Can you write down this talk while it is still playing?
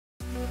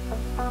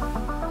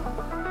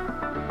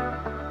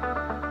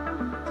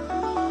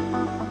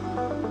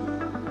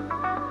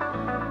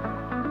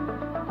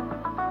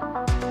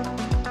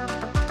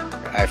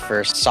I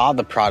first saw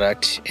the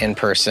product in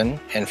person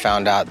and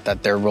found out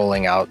that they're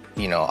rolling out,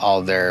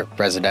 all their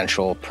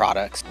residential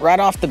products. Right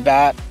off the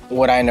bat,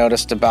 what I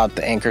noticed about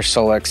the Anker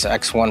SOLIX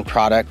X1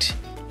 product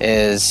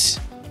is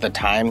the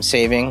time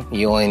saving.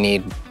 You only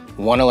need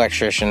one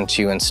electrician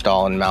to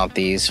install and mount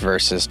these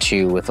versus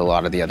two with a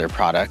lot of the other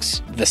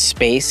products. The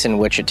space in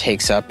which it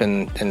takes up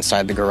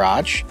inside the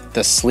garage,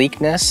 the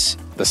sleekness,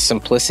 the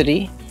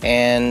simplicity,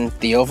 and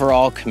the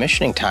overall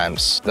commissioning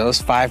times.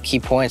 Those 5 key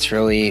points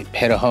really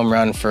hit a home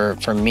run for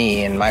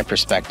me and my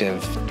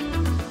perspective.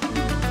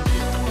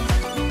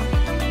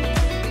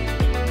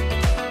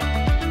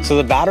 So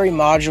the battery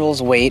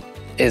module's weight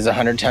is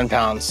 110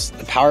 pounds.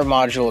 The power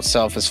module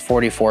itself is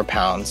 44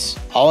 pounds.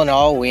 All in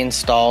all, we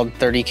installed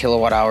 30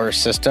 kilowatt hour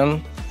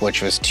system,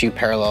 which was 2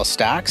 parallel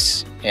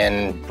stacks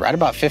in right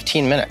about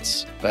 15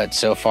 minutes. But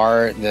so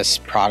far, this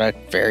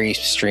product very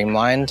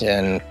streamlined,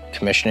 and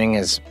commissioning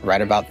is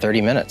right about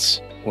 30 minutes,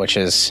 which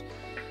is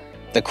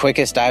the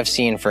quickest I've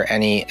seen for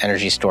any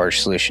energy storage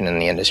solution in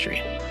the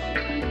industry.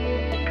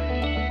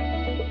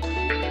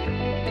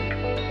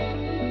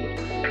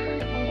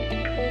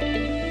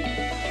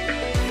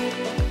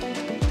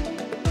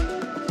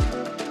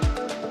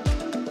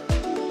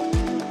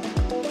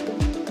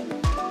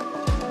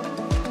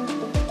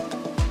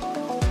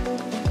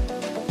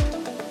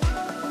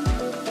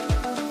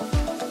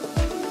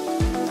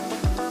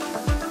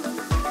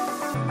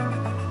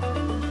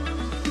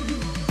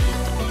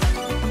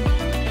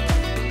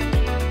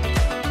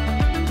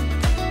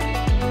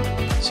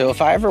 So if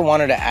I ever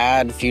wanted to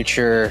add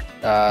future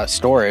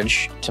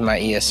storage to my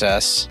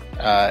ESS,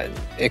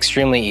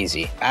 extremely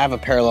easy. I have a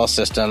parallel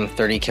system,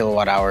 30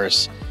 kilowatt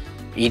hours.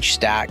 Each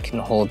stack can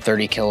hold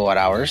 30 kilowatt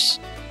hours.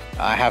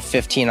 I have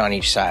 15 on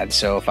each side.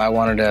 So if I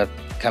wanted to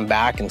come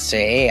back and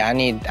say, hey, I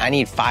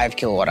need 5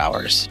 kilowatt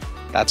hours,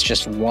 that's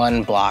just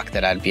one block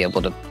that I'd be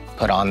able to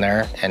put on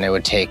there, and it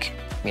would take,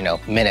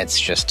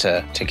 minutes just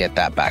to get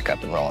that back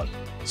up and rolling.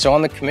 So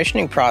on the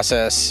commissioning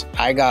process,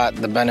 I got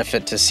the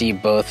benefit to see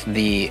both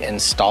the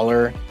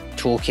installer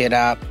toolkit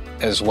app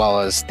as well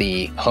as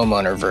the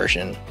homeowner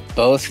version.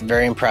 Both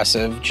very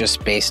impressive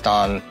just based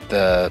on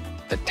the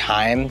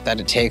time that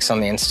it takes on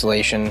the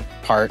installation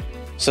part.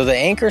 So the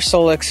Anker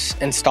SOLIX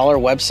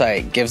installer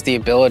website gives the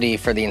ability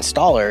for the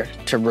installer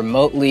to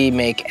remotely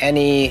make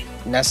any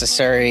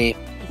necessary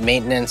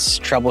maintenance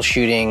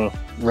troubleshooting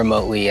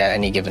remotely at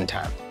any given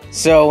time.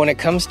 So when it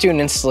comes to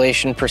an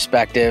installation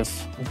perspective,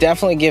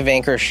 definitely give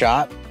Anker a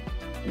shot,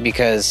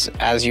 because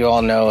as you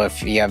all know,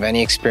 if you have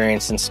any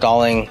experience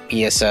installing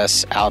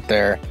ESS out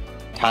there,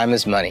 time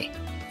is money.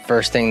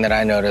 First thing that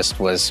I noticed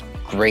was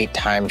great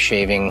time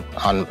shaving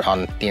on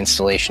the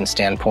installation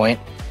standpoint.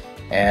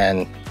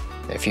 And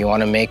if you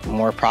want to make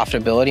more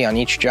profitability on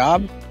each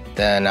job,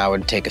 then I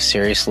would take a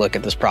serious look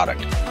at this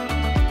product.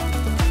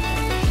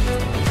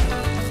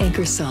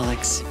 Anker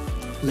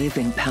SOLIX, live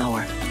in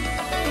power.